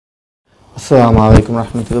আসসালামু আলাইকুম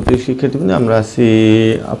রহমতুল্লাহ। প্রিয় শিক্ষার্থীবৃন্দ, আমরা আছি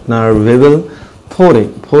আপনার লেভেল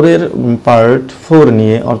 4 এর পার্ট 4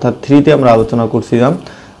 নিয়ে, অর্থাৎ 3 তে আমরা আলোচনা করছিলাম।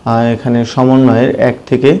 এখানে সমন্বয়ের 1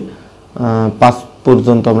 থেকে 5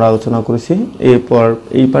 পর্যন্ত আমরা আলোচনা করেছি। এরপর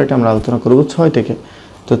এই পার্টে আমরা আলোচনা করব 6 থেকে।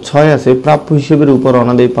 তো 6 আছে প্রাপ্য হিসেবের উপর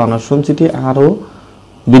অনাদায়ী পাওনার সঞ্চিতি আরও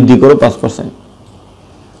বৃদ্ধি করো 5%।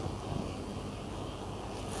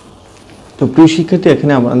 তো প্রিয় শিক্ষার্থী,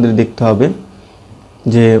 এখানে আমাদের দেখতে হবে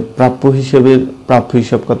যে প্রাপ্য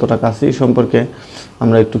হিসাব কত টাকা আছে এই সম্পর্কে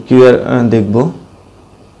আমরা একটু ক্লিয়ার দেখব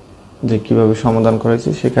যে কিভাবে সমাধান করেছি,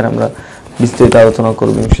 সেখানে আমরা বিস্তারিত আলোচনা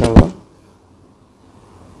করব ইনশাআল্লাহ।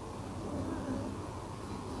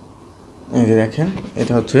 এই যে দেখেন,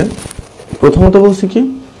 এটা হচ্ছে প্রথমত বলছি কি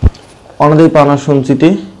অনাদায়ী পাওনার সঞ্চিতি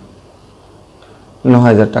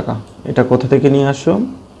 ৯,০০০ টাকা। এটা কোথা থেকে নিয়ে আসো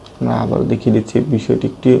আমরা আবার দেখিয়ে দিচ্ছি। বিষয়টি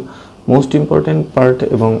একটি মোস্ট ইম্পর্টেন্ট পার্ট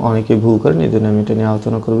এবং অনেকে ভুল করেন, এই জন্য আমি এটা নিয়ে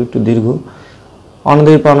আলোচনা করবো একটু দীর্ঘ।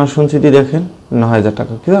 অনাদায়ী পাওনার সঞ্চিতি দেখেন ৯,০০০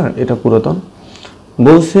 টাকা, ক্লিয়ার? এটা পুরাতন।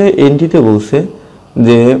 বলছে এনটিতে বলছে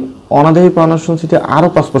যে অনাদায়ী পাওনার সঞ্চিতি আরও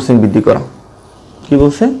 5% বৃদ্ধি করা। কি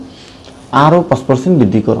বলছে? আরও 5%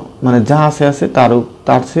 বৃদ্ধি করো, মানে যা আছে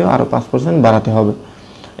তার চেয়েও আরও 5% বাড়াতে হবে,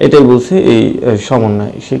 এটাই বলছে এই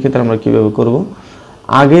সমন্বয়। সেক্ষেত্রে আমরা কীভাবে করব?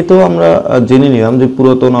 আগে তো আমরা জেনে নিলাম যে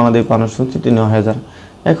পুরাতন অনাদায়ী পাওনার সঞ্চিতি ৯,০০০,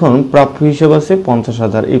 এখন প্রাপ্য হিসাব আছে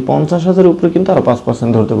 ৫০,০০০। এই ৫০,০০০ উপরে কিন্তু আরো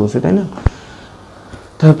 5% ধরতে বলছে, তাই না?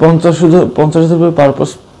 তাহলে ৫০,০০০ উপরে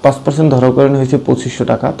 5% ধরার কারণে হয়েছে ২৫০০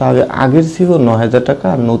 টাকা। তাহলে আগের ছিল ৯,০০০ টাকা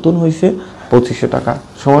আর নতুন হয়েছে ২৫০০ টাকা,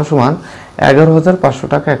 সমান সমান ১১,৫০০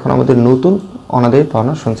 টাকা এখন আমাদের নতুন অনাদায়ী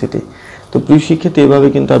পাওনার সঞ্চিতি। তো প্রিয় শিক্ষার্থী, এভাবে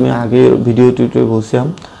কিন্তু আমি আগে ভিডিওটিতে বলছিলাম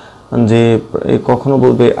যে কখনো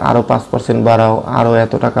বলবে আরও 5% বাড়াও, আরও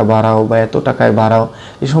এত টাকা বাড়াও বা এত টাকায় বাড়াও,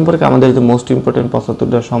 এই সম্পর্কে আমাদের যে মোস্ট ইম্পর্টেন্ট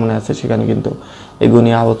 ৭৫টা সামনে আছে, সেখানে কিন্তু এগুলো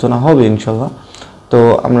নিয়ে আলোচনা হবে ইনশাল্লাহ। তো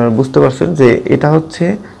আপনারা বুঝতে পারছেন যে এটা হচ্ছে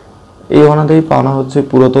এই অনাদায়ী পাওনা হচ্ছে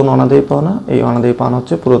পুরাতন অনাদায়ী পাওনা, এই অনাদায়ী পাওনা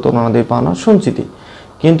হচ্ছে পুরাতন অনাদায়ী পাওনার সঞ্চিতি।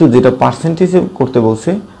 কিন্তু যেটা পার্সেন্টেজে করতে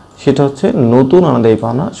বলছে সেটা হচ্ছে নতুন অনাদায়ী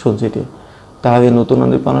পাওনা সঞ্চিতি। তাহলে নতুন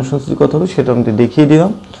অনাদায়ী পাওনার সঞ্চিতি কত হবে সেটা আমি দেখিয়ে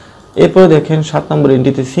দিলাম। এরপরে দেখেন 7 নম্বর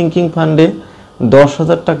এন্ট্রিতে সিঙ্কিং ফান্ডে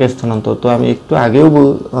 ১০,০০০ টাকা স্থানান্তর। তো আমি একটু আগেও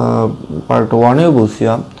পার্ট 1-এও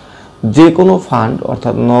বলছিলাম যে কোনো ফান্ড,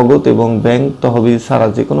 অর্থাৎ নগদ এবং ব্যাংক তহবিল ছাড়া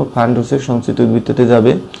যে কোনো ফান্ড হচ্ছে সঞ্চিত উদ্বৃত্ততে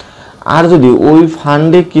যাবে। আর যদি ওই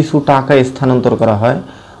ফান্ডে কিছু টাকা স্থানান্তর করা হয়,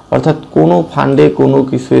 অর্থাৎ কোনো ফান্ডে কোনো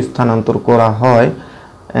কিছু স্থানান্তর করা হয়,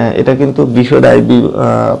 এটা কিন্তু বিশদ আয়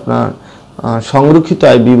আপনার সংরক্ষিত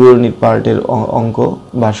আয় বিবরণীর পার্টের অঙ্ক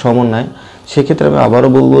বা সমন্বয়। সেক্ষেত্রে আমি আবারও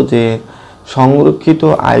বলবো যে সংরক্ষিত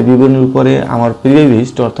আয় বিবরণীর উপরে আমার প্লে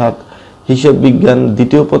লিস্ট, অর্থাৎ হিসাব বিজ্ঞান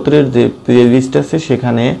দ্বিতীয় পত্রের যে প্লে লিস্ট আছে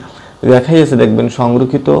সেখানে লেখাই আছে, দেখবেন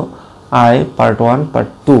সংরক্ষিত আয় পার্ট 1 পার্ট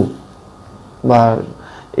 2 বা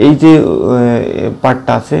এই যে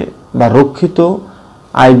পার্টটা আছে বা রক্ষিত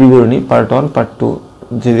আয় বিবরণী পার্ট 1 পার্ট 2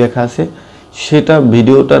 যে লেখা আছে, সেটা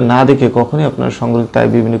ভিডিওটা না দেখে কখনোই আপনারা সংরক্ষিত আয়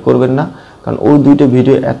বিবরণী করবেন না, কারণ ওই দুইটা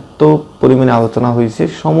ভিডিও এত পরিমাণে আলোচনা হয়েছে,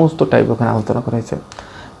 সমস্ত টাইপ ওখানে আলোচনা করা হয়েছে।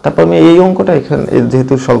 তারপর আমি এই অঙ্কটা এখানে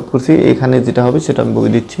যেহেতু সলভ করছি, এখানে যেটা হবে সেটা আমি বলে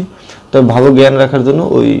দিচ্ছি। তবে ভালো জ্ঞান রাখার জন্য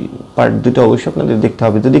ওই পার্ট দুটো অবশ্যই আপনাদের দেখতে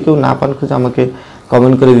হবে। যদি কেউ না পান খুঁজে আমাকে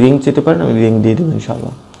কমেন্ট করে লিঙ্ক চেতে পারেন, আমি লিঙ্ক দিয়ে দেবো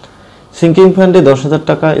ইনশাআল্লাহ। সিঙ্কিং ফান্ডে ১০,০০০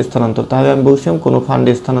 টাকা স্থানান্তর। তাহলে আমি বলছিলাম কোনো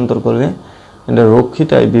ফান্ডে স্থানান্তর করলে এটা রক্ষিত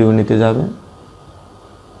আয় বিবরণীতে যাবে।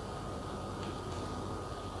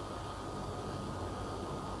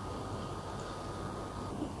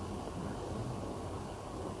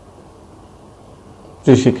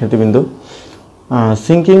 শিক্ষার্থীবৃন্দ,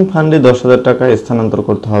 সিঙ্কিং ফান্ডে ১০,০০০ টাকা স্থানান্তর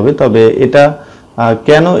করতে হবে। তবে এটা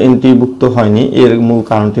কেন এন্ট্রিভুক্ত হয়নি, এর মূল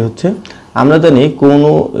কারণটি হচ্ছে আমরা জানি কোনো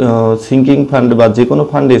সিঙ্কিং ফান্ড বা যে কোনো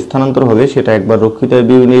ফান্ডে স্থানান্তর হবে সেটা একবার রক্ষিত আয়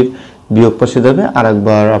বিবরণীর বিয়োগ পাশে যাবে, আর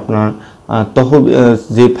একবার আপনার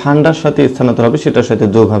যে ফান্ডার সাথে স্থানান্তর হবে সেটার সাথে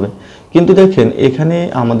যোগ হবে। কিন্তু দেখেন এখানে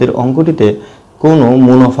আমাদের অঙ্কটিতে কোনো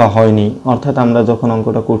মুনাফা হয়নি, অর্থাৎ আমরা যখন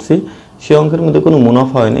অঙ্কটা করছি সে অঙ্কের মধ্যে কোনো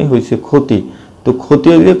মুনাফা হয়নি, হয়েছে ক্ষতি। তো ক্ষতি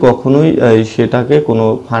হলে কখনোই সেটাকে কোনো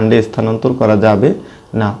ফান্ডে স্থানান্তর করা যাবে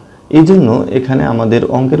না। এই জন্য এখানে আমাদের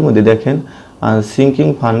অঙ্কের মধ্যে দেখেন সিঙ্কিং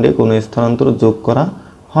ফান্ডে কোনো স্থানান্তর যোগ করা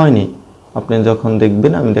হয়নি। আপনি যখন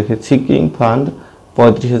দেখবেন, আমি দেখে সিঙ্কিং ফান্ড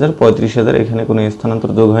 ৩৫,০০০ এখানে কোনো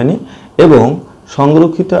স্থানান্তর যোগ হয়নি এবং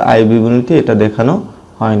সংরক্ষিত আয় বিবরণীতে এটা দেখানো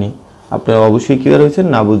হয়নি। আপনারা অবশ্যই ক্লিয়ার হয়েছেন,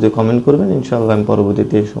 না বুঝে কমেন্ট করবেন, ইনশাআল্লাহ আমি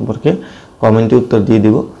পরবর্তীতে এই সম্পর্কে কমেন্টে উত্তর দিয়ে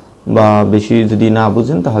দিব, বা বেশি যদি না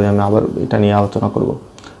বুঝেন তাহলে আমি আবার এটা নিয়ে আলোচনা করব।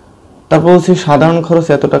 তারপর হচ্ছে সাধারণ খরচ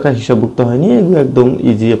এত টাকা হিসাবভুক্ত হয়নি। এগুলো একদম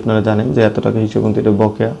ইজি, আপনারা জানেন যে এত টাকা হিসাবভুক্ত, এটা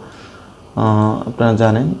বকেয়া, আপনারা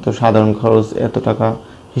জানেন। তো সাধারণ খরচ এত টাকা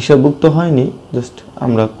হিসাবভুক্ত হয়নি, জাস্ট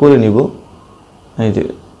আমরা করে নিব। এই যে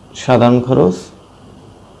সাধারণ খরচ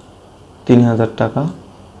 3000 টাকা,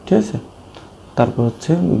 ঠিক আছে। তারপর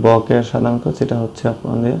হচ্ছে বকেয়া সাধারণ খরচ, এটা হচ্ছে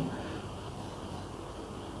আপনাদের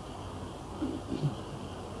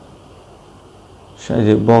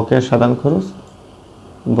বকেয়া সাধারণ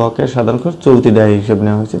খরচ, চলতি দায় হিসেব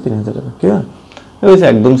নেওয়া হয়েছে 3000 টাকা, ঠিক আছে। হয়েছে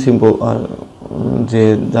একদম সিম্পল। আর যে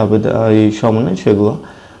যাবে এই সমন্বয় সেগুলো,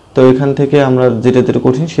 তো এখান থেকে আমরা যেটা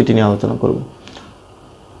কঠিন সেটি নিয়ে আলোচনা করব।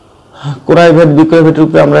 ক্রয় ভ্যাট বিক্রয় ভ্যাটের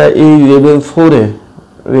উপরে আমরা এই লেভেল 4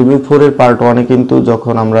 এর পার্ট 1 কিন্তু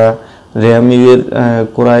যখন আমরা রেয়ামির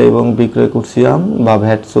ক্রয় এবং বিক্রয় করছিলাম বা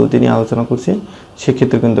ভ্যাট চলতি নিয়ে আলোচনা করছি,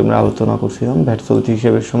 সেক্ষেত্রে কিন্তু আমরা আলোচনা করছিলাম ভ্যাট চলতি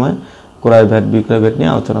হিসেবের সময় ক্রয় ভ্যাট বিক্রয় ভ্যাট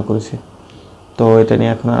নিয়ে আলোচনা করেছি। তো এটা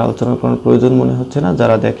নিয়ে এখন আর আলোচনা করার প্রয়োজন মনে হচ্ছে না।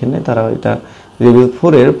 যারা দেখেননি তারা এটা লেভেল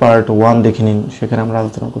 4 এর পার্ট 1 দেখে নিন, সেখানে আমরা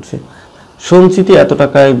আলোচনা করছি। সঞ্চিতি এত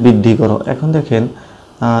টাকায় বৃদ্ধি করো। এখন দেখেন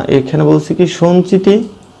এখানে বলছি কি সঞ্চিতি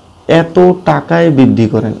এত টাকায় বৃদ্ধি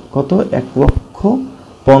করেন, কত?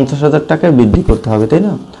 1,50,000 টাকায় বৃদ্ধি করতে হবে, তাই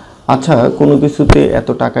না? আচ্ছা, কোনো কিছুতে এত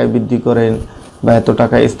টাকায় বৃদ্ধি করেন বা এত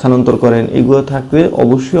টাকায় স্থানান্তর করেন, এগুলো থাকলে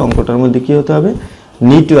অবশ্যই অঙ্কটার মধ্যে কি হতে হবে?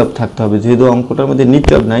 নিট অফ থাকতে হবে। যেহেতু অঙ্কটার মধ্যে নিট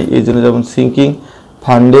অফ নাই, এই জন্য যেমন সিঙ্কিং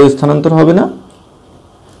ফান্ডে স্থানান্তর হবে না,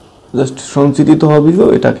 জাস্ট সঞ্চিত হবে,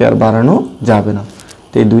 এটাকে আর বাড়ানো যাবে না।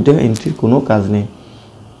 তো এই দুইটা এন্ট্রির কোনো কাজ নেই।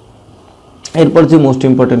 এরপর যে মোস্ট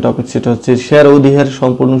ইম্পর্টেন্ট টপিক সেটা হচ্ছে শেয়ার অধিহার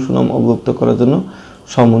সম্পূর্ণ সুনাম অবলুপ্ত করার জন্য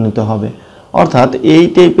সমন্বিত হবে। অর্থাৎ এই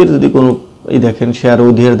টাইপের যদি কোনো দেখেন শেয়ার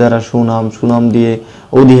অধিহার দ্বারা সুনাম দিয়ে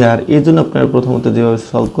অধিহার, এই জন্য আপনারা প্রথমত যেভাবে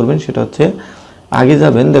সলভ করবেন সেটা হচ্ছে আগে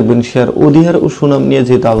যাবেন, দেখবেন শেয়ার অধিহার ও সুনাম নিয়ে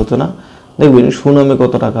যেহেতু আলোচনা, দেখবেন সুনামে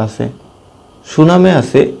কত টাকা আছে? সুনামে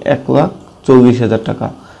আছে 1,40,000 টাকা।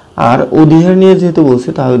 আর অধিহার নিয়ে যেহেতু বলছে,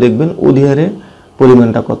 তাহলে দেখবেন অধিহারের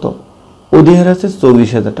পরিমাণটা কত? অধিহার আছে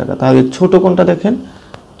 40,000 টাকা। তাহলে ছোট কোনটা দেখেন?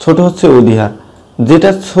 ছোট হচ্ছে অধিহার। যেটা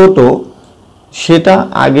ছোট সেটা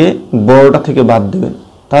আগে বড়টা থেকে বাদ দেবেন।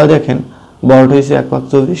 তাহলে দেখেন বড়টা হয়েছে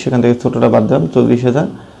 1,40,000, সেখান থেকে ছোটটা বাদ দিলাম 40,000,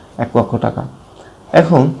 1,00,000 টাকা।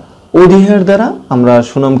 এখন অধিহার দ্বারা আমরা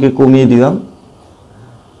সুনামকে কমিয়ে দিলাম,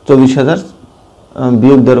 40,000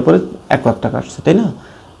 বিয়োগ দেওয়ার পরে 1,00,000 টাকা আসছে, তাই না?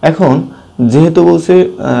 এখন যেহেতু বলছে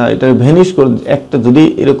এটা ভ্যানিশ করে, একটা যদি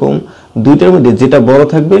এরকম দুইটার মধ্যে যেটা বড়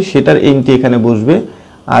থাকবে সেটার এন্ট্রি এখানে বসবে,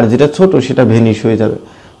 আর যেটা ছোট সেটা ভ্যানিশ হয়ে যাবে।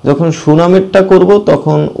 যখন সুনামেরটা করব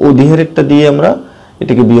তখন অধিহারেরটা দিয়ে আমরা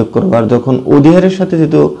এটাকে বিয়োগ করব। আর যখন অধিহারের সাথে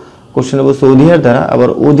যেহেতু কোশ্চেনে বলছে অধিহার দ্বারা, আবার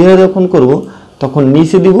অধিহার যখন করব তখন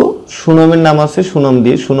নিচে দিব সুনামের নাম আছে, সুনাম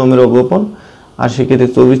দিয়ে সুনামের অবলোপন, আর সেক্ষেত্রে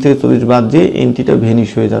 24 থেকে 24 বাদ দিয়ে এন্ট্রিটা ভ্যানিশ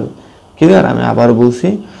হয়ে যাবে। ক্লিয়ার? আমি আবার বলছি,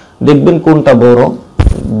 দেখবেন কোনটা বড়,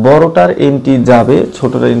 বড়টার এন্ট্রি যাবে,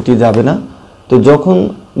 ছোটটার এন্ট্রি যাবে না। তো যখন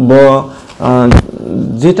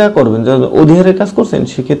যেটা করবেন, যখন অধিহারের কাজ করছেন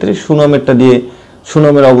সেক্ষেত্রে সুনামেরটা দিয়ে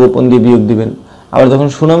সুনামের অবলোপন দিয়ে বিয়োগ দিবেন। আবার যখন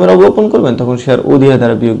সুনামের অবলোপন করবেন তখন সে আর অধিহার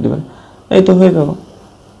দ্বারা বিয়োগ দিবেন। এই তো হয়ে গেল।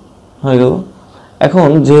 এখন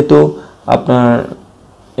যেহেতু আপনার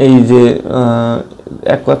এই যে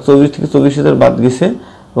 1,40,000 থেকে 40,000 বাদ গেছে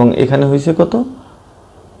এবং এখানে হয়েছে কত?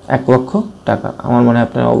 1,00,000 টাকা। আমার মনে হয়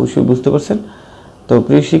আপনারা অবশ্যই বুঝতে পারছেন। তো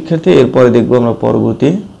প্রিয় শিক্ষার্থী, এরপরে দেখবো আমরা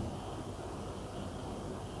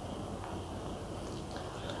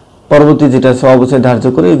পরবর্তী যেটা আছে অবচয় ধার্য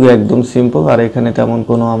করে। এগুলো একদম সিম্পল, আর এখানে তেমন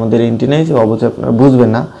কোনো আমাদের এন্ট্রি নেই যে অবচয় আপনারা বুঝবেন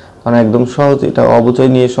না, কারণ একদম সহজ। এটা অবচয়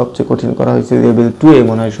নিয়ে সবচেয়ে কঠিন করা হয়েছে লেভেল 2 এ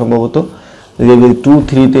মনে হয় সম্ভবত। লেভেল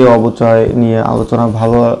 2-3 তে অবচয় নিয়ে আলোচনা,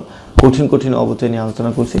 ভালো কঠিন অবচয় নিয়ে আলোচনা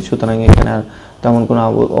করছি। সুতরাং এখানে আর তেমন কোনো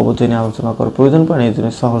অবচয় নিয়ে আলোচনা করার প্রয়োজন পড়ে না, এই জন্য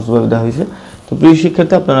সহজভাবে দেওয়া হয়েছে। তো প্রিয়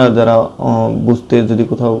শিক্ষার্থী, আপনারা যারা বুঝতে যদি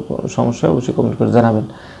কোথাও সমস্যা হয় অবশ্যই কমেন্ট করে জানাবেন,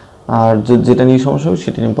 আর যেটা নিয়ে সমস্যা হবে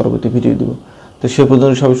সেটা নিয়ে পরবর্তী ভিডিও দিব। তো সে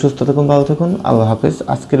পর্যন্ত সবাই সুস্থ থাকুন, ভালো থাকুন, আল্লাহ হাফেজ।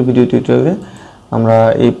 আজকের ভিডিও টিউটোরিয়ালে আমরা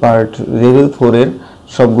এই পার্ট লেভেল 4 এর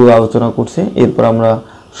সবগুলো আলোচনা করছি। এরপর আমরা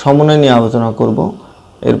সমন্বয় নিয়ে আলোচনা করব।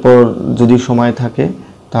 এরপর যদি সময় থাকে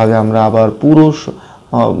তাহলে আমরা আবার পুরো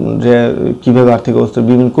যে কীভাবে আর্থিক অবস্থা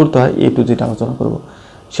বিভিন্ন করতে হয় A to Z আলোচনা করব।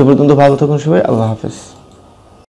 সে পর্যন্ত ভালো থাকুন সবাই, আল্লাহ হাফেজ।